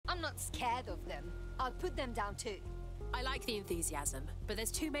not scared of them. I'll put them down too. I like the enthusiasm, but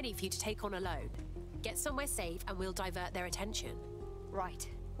there's too many for you to take on alone. Get somewhere safe and we'll divert their attention. Right.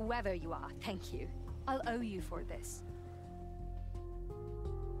 Whoever you are, thank you. I'll owe you for this.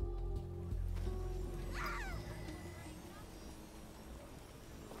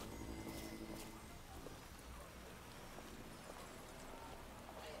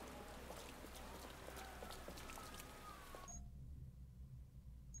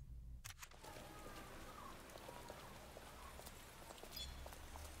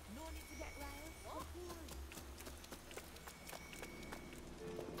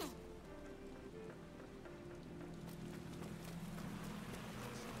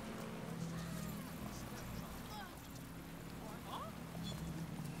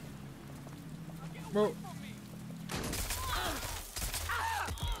 Well,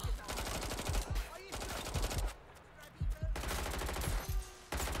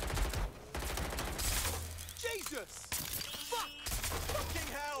 Jesus! Fuck!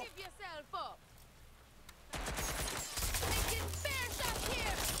 Fucking hell! Give yourself up. Taking fair shots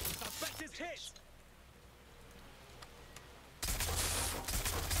here. Suspect is hit!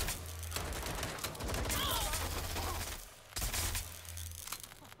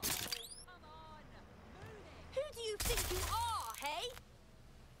 Who do you think you are, hey?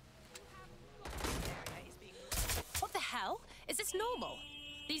 What the hell? Is this normal?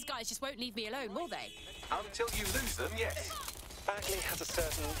 These guys just won't leave me alone, will they? Until you lose them, yes. Bagley has a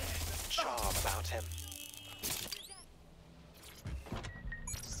certain charm about him.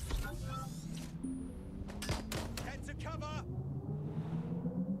 Head to cover!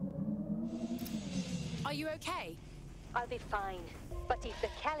 Are you okay? I'll be fine. But if the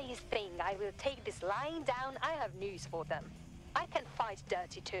Kellys think I will take this lying down, I have news for them. I can fight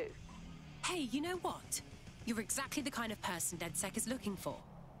dirty too. Hey, you know what? You're exactly the kind of person DedSec is looking for.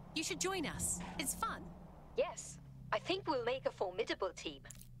 You should join us. It's fun. Yes, I think we'll make a formidable team.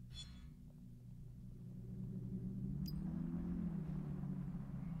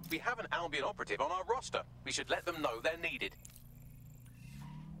 We have an Albion operative on our roster. We should let them know they're needed.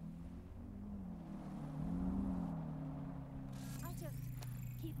 I'll just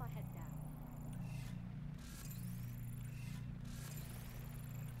keep my head down.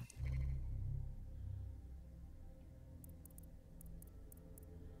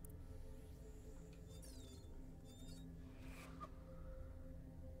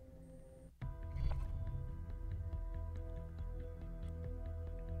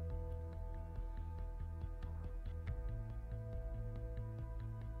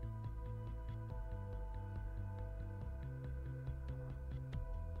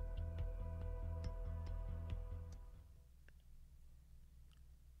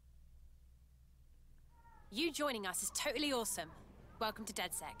 You joining us is totally awesome. Welcome to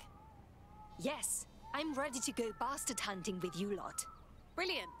DedSec. Yes, I'm ready to go bastard hunting with you lot.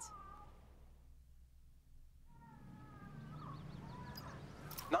 Brilliant.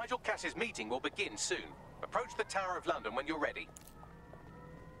 Nigel Cass's meeting will begin soon. Approach the Tower of London when you're ready.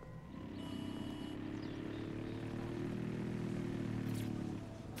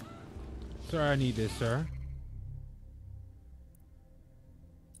 sir, I need this, sir.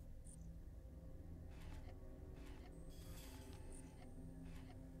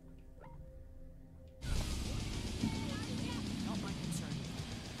 Not my concern.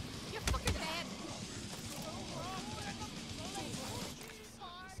 You're fucking dead.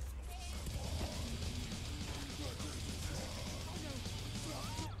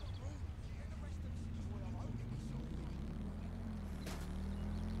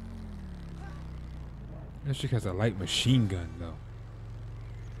 That chick has a light machine gun, though.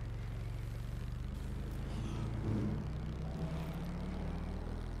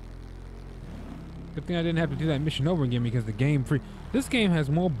 Good thing I didn't have to do that mission over again because the game this game has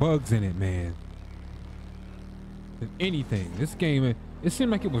more bugs in it, man, than anything. This game, it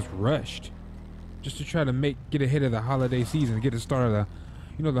seemed like it was rushed just to try to get ahead of the holiday season, get the start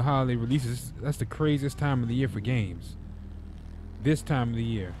of the holiday releases. That's the craziest time of the year for games. This time of the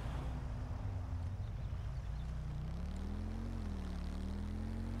year.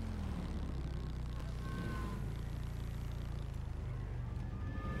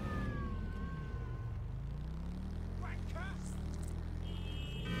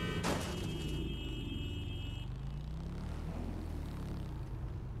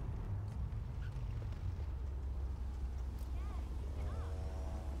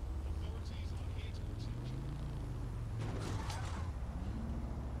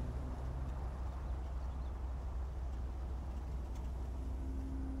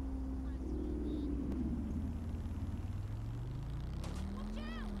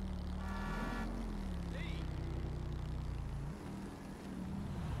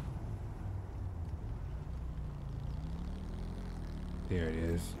 There it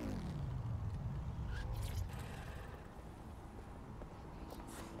is.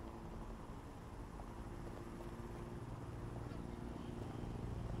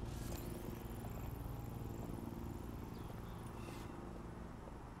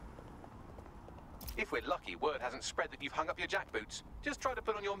 If we're lucky, word hasn't spread that you've hung up your jackboots. Just try to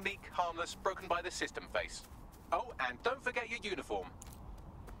put on your meek, harmless, broken by the system face. Oh, and don't forget your uniform.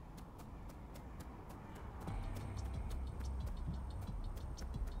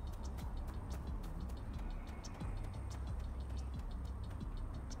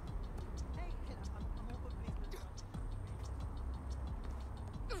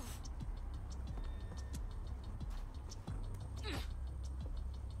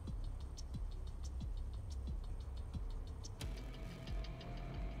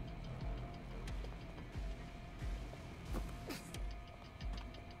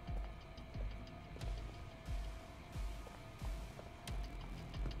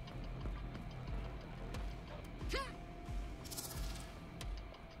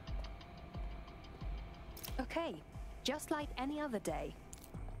 Okay, just like any other day.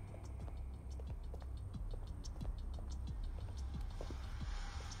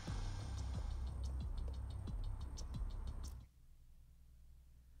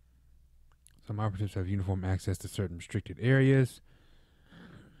 Some operatives have uniform access to certain restricted areas.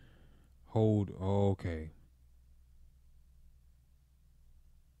 Hold, okay.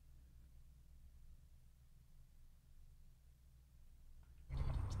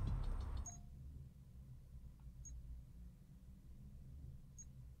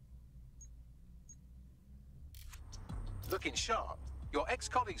 Looking sharp. Your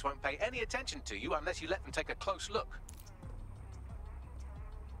ex-colleagues won't pay any attention to you unless you let them take a close look.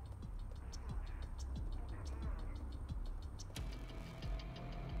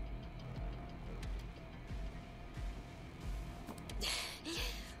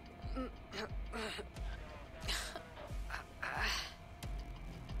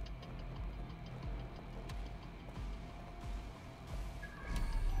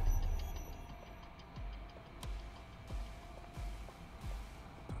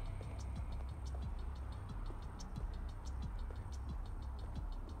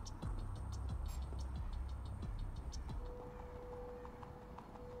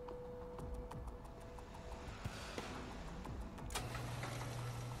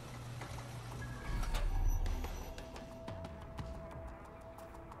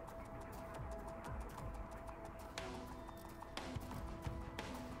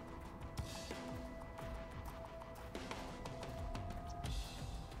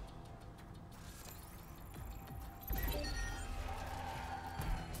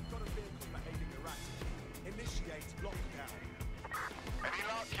 Got a vehicle behaving erratically. Initiate lockdown. Any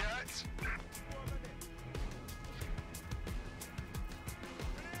luck yet?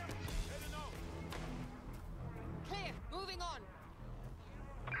 Clear. Moving on.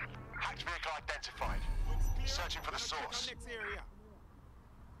 Hacked vehicle identified. Looks clear. Searching for the Gonna check our source. next area.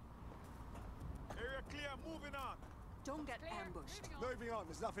 Area clear, moving on. Don't get ambushed. Moving on,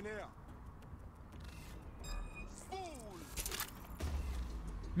 there's nothing here. Fool!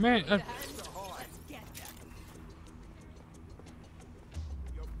 Man, Let's get them.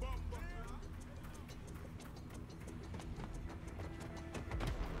 Your bum buckler. Looks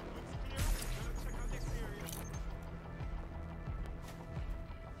clear. Gonna check our next area.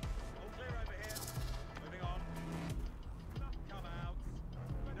 All clear over here. Moving on. Come out.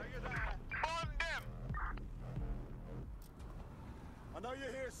 I know you're there. On them! I know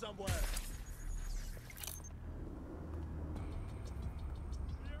you're here somewhere.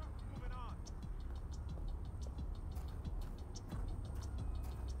 Clear. Moving on.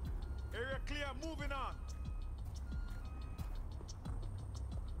 Area clear. Moving on.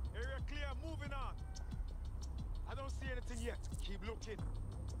 Area clear. Moving on. I don't see anything yet. Keep looking.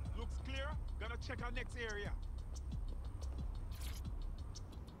 Looks clear. Gonna check our next area.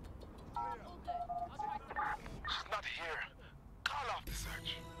 She's not here. Call off the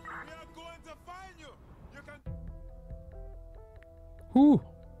search. We are going to find you. You can. whew.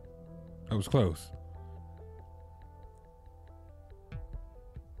 That was close.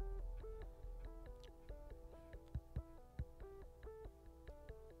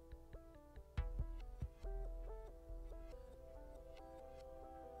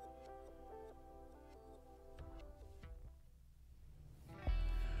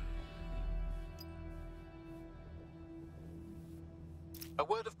 A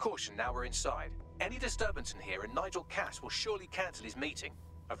word of caution now we're inside. Any disturbance in here and Nigel Cass will surely cancel his meeting.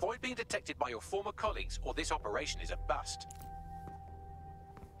 Avoid being detected by your former colleagues or this operation is a bust.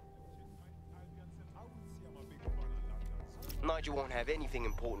 Nigel won't have anything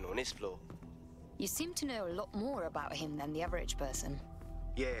important on his floor. You seem to know a lot more about him than the average person.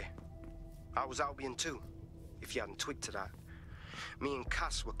 Yeah, I was Albion too, if you hadn't twigged to that. Me and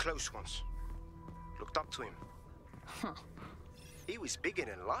Cass were close once. Looked up to him. Huh. He was bigger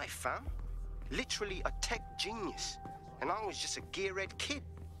than life, fam. Literally a tech genius. And I was just a gearhead kid.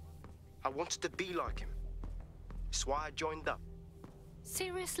 I wanted to be like him. That's why I joined up.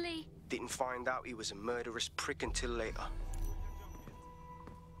 Seriously? Didn't find out he was a murderous prick until later.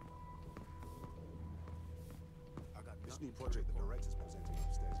 This new project the director's presenting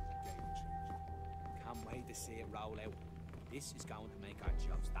upstairs is a game changer. Can't wait to see it roll out. This is going to make our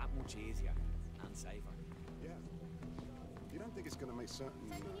jobs that much easier and safer. Yeah. You don't think it's going to make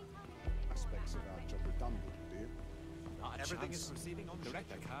certain aspects of our job redundant, do you? Not a Everything chance. is proceeding on the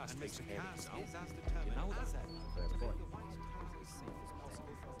Director schedule, Cast and takes Mr. care of Cast himself. is as You determined know as that. Fair point. as safe as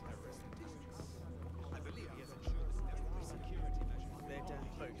possible for terrorist intentions. I believe he has ensured that every security measure They're down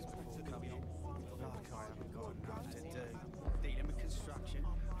focus before coming in. Like I haven't got enough to do. Dealing with construction.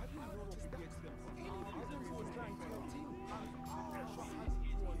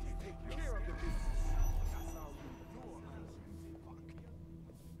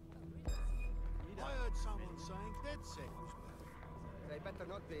 I heard someone saying DedSec was They better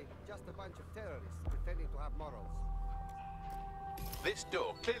not be. Just a bunch of terrorists pretending to have morals. This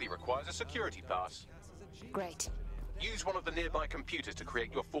door clearly requires a security pass. Great. Use one of the nearby computers to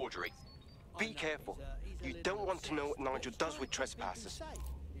create your forgery. Be careful. You don't want to know what Nigel does with trespassers.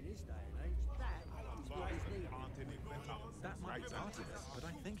 That might be part of it, but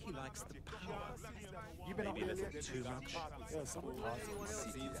I think he likes the power. You've been maybe a little too much. Yeah, some parts of the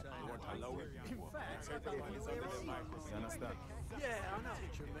city that they won't allow it. You understand? Yeah, I know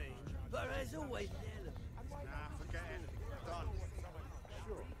what you mean. But there's always the element. Nah, forget it. Done.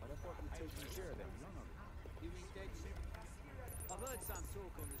 Sure, but I thought you'd taken care of them, none of them. You mean DedSec? I've heard some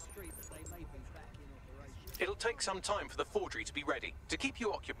talk on the street that they may be back in operation. It'll take some time for the forgery to be ready. To keep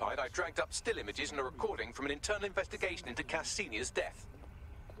you occupied, I dragged up still images and a recording from an internal investigation into Cass Senior's death.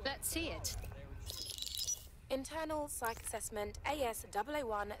 Let's see it. Internal Psych Assessment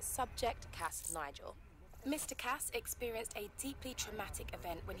AS001 Subject Cass Nigel. Mr. Cass experienced a deeply traumatic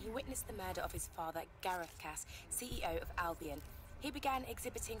event when he witnessed the murder of his father, Gareth Cass, CEO of Albion. He began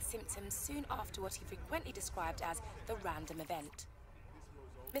exhibiting symptoms soon after what he frequently described as the random event.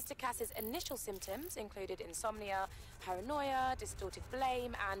 Mr. Cass's initial symptoms included insomnia, paranoia, distorted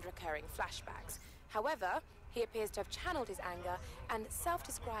blame, and recurring flashbacks. However, he appears to have channeled his anger and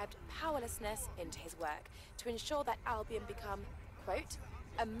self-described powerlessness into his work to ensure that Albion become, quote,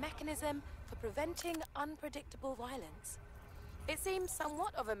 a mechanism for preventing unpredictable violence. It seems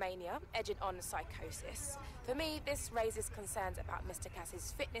somewhat of a mania, edging on psychosis. For me, this raises concerns about Mr.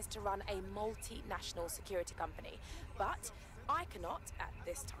 Cass's fitness to run a multinational security company, but I cannot, at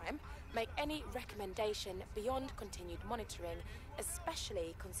this time, make any recommendation beyond continued monitoring,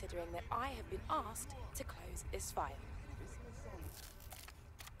 especially considering that I have been asked to close this file.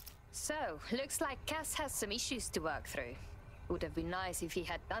 So, looks like Cass has some issues to work through. Would have been nice if he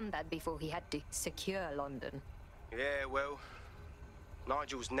had done that before he had to secure London. Yeah, well,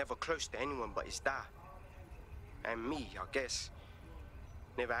 Nigel was never close to anyone but his dad. And me, I guess.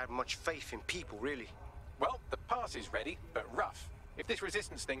 Never had much faith in people, really. Well, the pass is ready, but rough. If this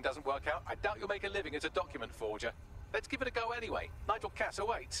resistance thing doesn't work out, I doubt you'll make a living as a document forger. Let's give it a go anyway. Nigel Cass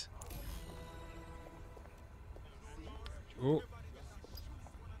awaits. Oh.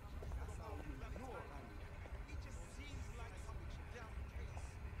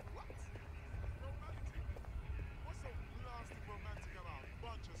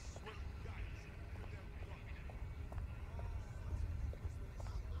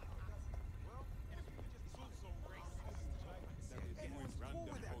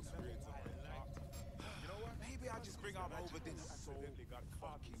 Bring up over this so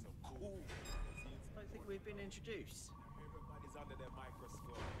fucking cool. I think we've been introduced. Everybody's under the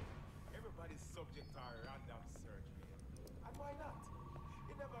microscope. Everybody's subject to a random surgery. And why not?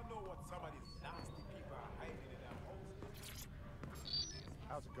 You never know what some of these nasty people are hiding in their house.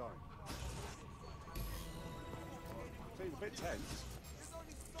 How's it going? Seems a bit tense.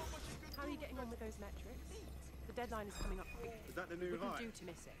 How are you getting on with those metrics? The deadline is coming up quick. Is that the new We line? can do to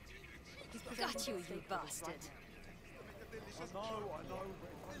miss it. He's Got you, you bastard. I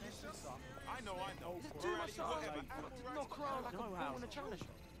know. Just do myself. Knock around like a bull in a china shop.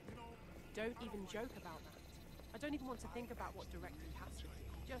 Don't even joke about that. I don't even want to think about what director Cass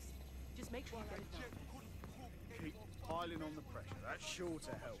would do. Just make sure you get it done. Keep piling on the pressure. That's sure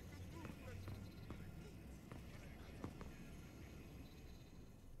to help.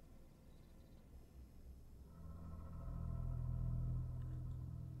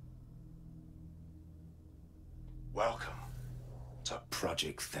 Welcome to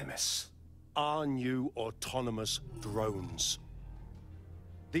Project Themis. Our new autonomous drones.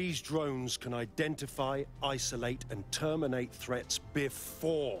 These drones can identify, isolate, and terminate threats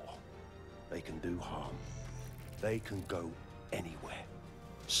before they can do harm. They can go anywhere,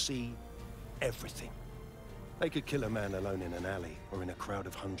 see everything. They could kill a man alone in an alley or in a crowd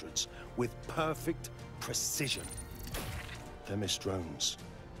of hundreds with perfect precision. Themis drones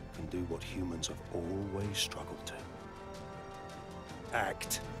can do what humans have always struggled to.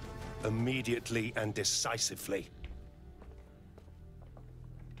 Act immediately and decisively.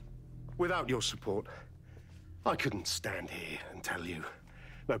 Without your support, I couldn't stand here and tell you,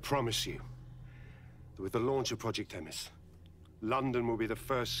 I promise you, that with the launch of Project Themis, London will be the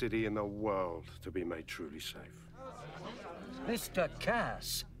first city in the world to be made truly safe. Mr.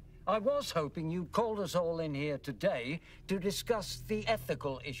 Cass, I was hoping you'd called us all in here today to discuss the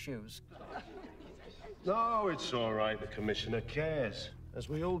ethical issues. No, it's all right. The Commissioner cares, as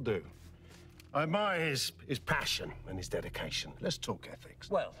we all do. I admire his passion and his dedication. Let's talk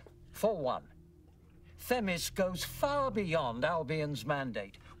ethics. Well, for one, Themis goes far beyond Albion's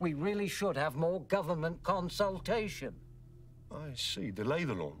mandate. We really should have more government consultation. I see. Delay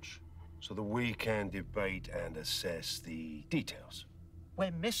the launch so that we can debate and assess the details. We're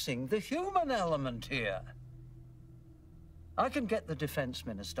missing the human element here. I can get the Defense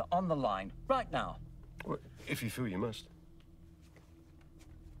Minister on the line right now. Well, if you feel you must.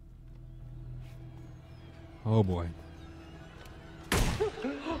 Oh boy.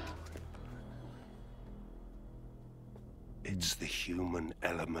 It's the human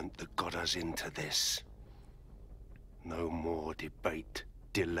element that got us into this. No more debate,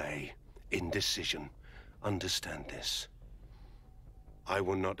 delay, indecision. Understand this. I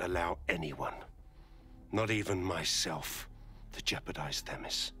will not allow anyone, not even myself, to jeopardize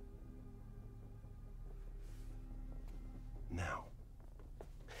Themis. Now,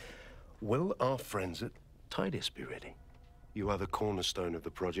 will our friends at Tidus be ready? You are the cornerstone of the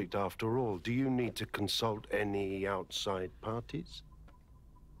project after all. Do you need to consult any outside parties?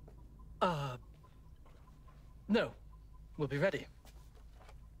 No. We'll be ready.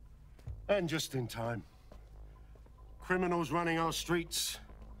 And just in time. Criminals running our streets.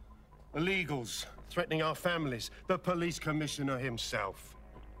 Illegals threatening our families. The police commissioner himself.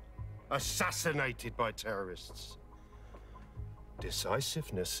 Assassinated by terrorists.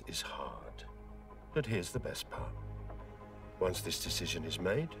 Decisiveness is hard. But here's the best part. Once this decision is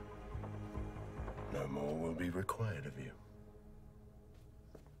made, no more will be required of you.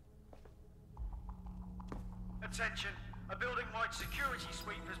 Attention. A building-wide security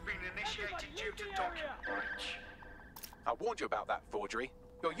sweep has been initiated due to document breach. I warned you about that, forgery.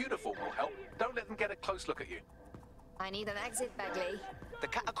 Your uniform will help. Don't let them get a close look at you. I need an exit, Bagley. The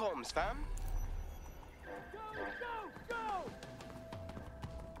catacombs, fam. Go!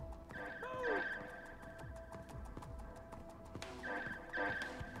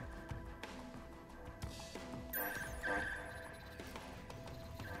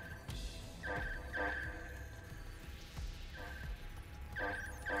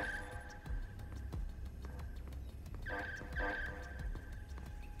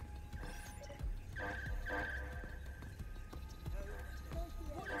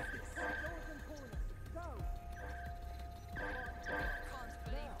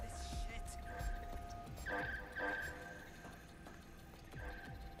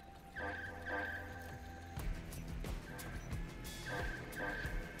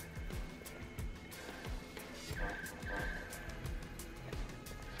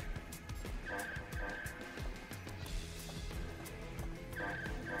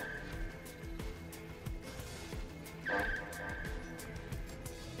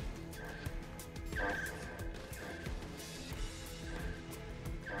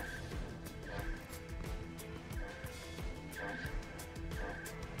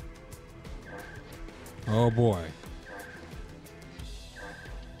 Oh boy.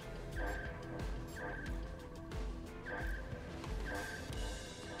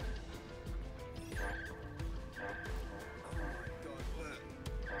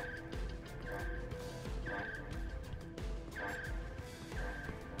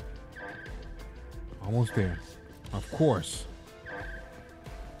 Almost there. Of course.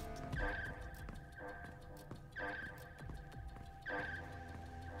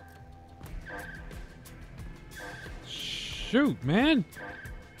 Shoot, man.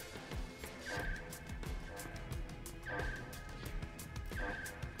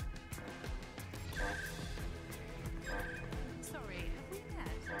 Sorry, have we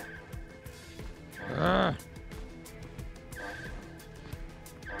met?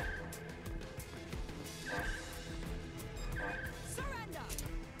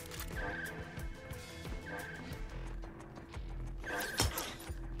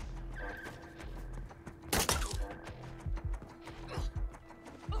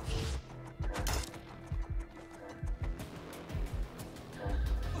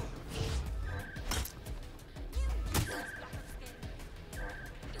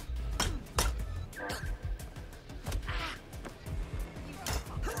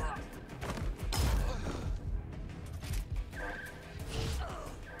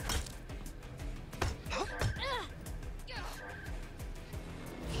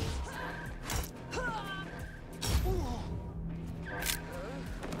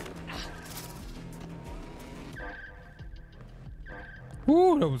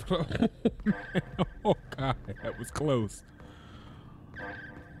 Ooh, that was close. Oh God, that was close.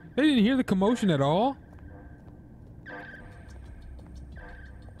 They didn't hear the commotion at all.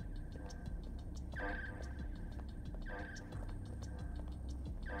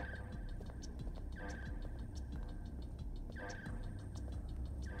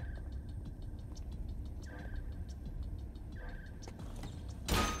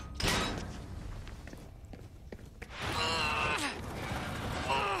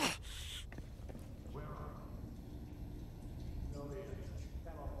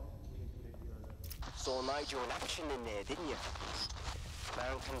 Saw Nigel in action in there, didn't you?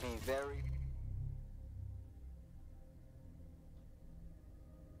 Man can be very...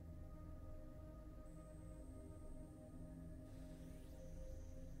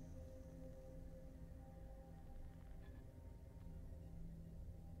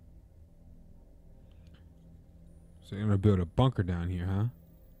 So you're gonna build a bunker down here, huh?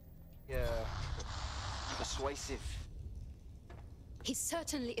 Yeah, persuasive. He's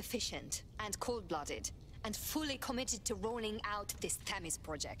certainly efficient and cold-blooded, and fully committed to rolling out this Themis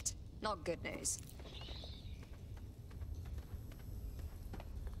project. Not good news.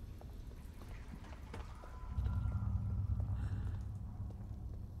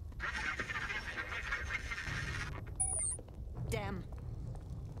 Damn.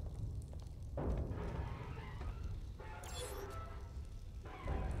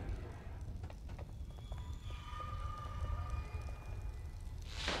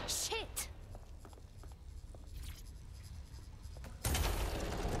 Shit!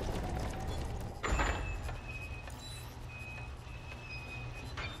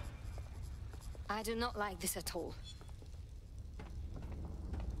 I do not like this at all.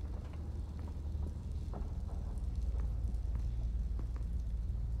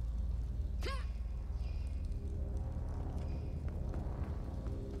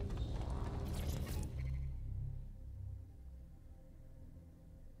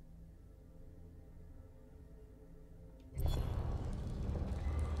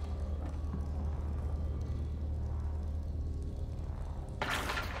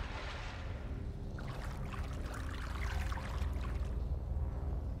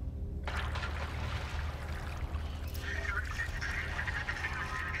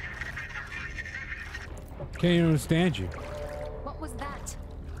 Can't even understand you. What was that?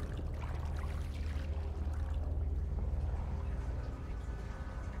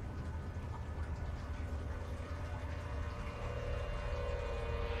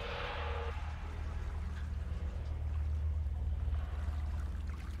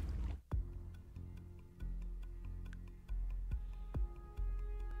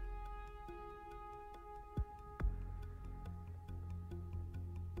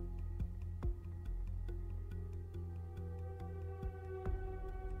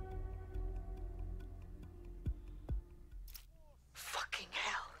 Fucking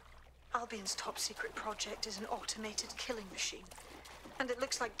hell. Albion's top secret project is an automated killing machine. And it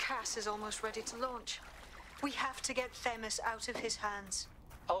looks like Cass is almost ready to launch. We have to get Themis out of his hands.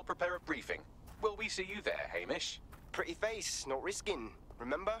 I'll prepare a briefing. Will we see you there, Hamish? Pretty face, not risking,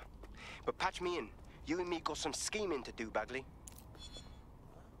 remember? But patch me in. You and me got some scheming to do, Bagley.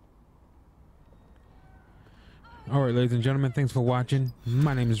 Alright, ladies and gentlemen, thanks for watching.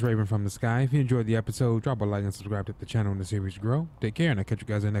 My name is Raven from the Sky. If you enjoyed the episode, drop a like and subscribe to the channel and the series grow. Take care, and I'll catch you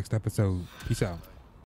guys in the next episode. Peace out.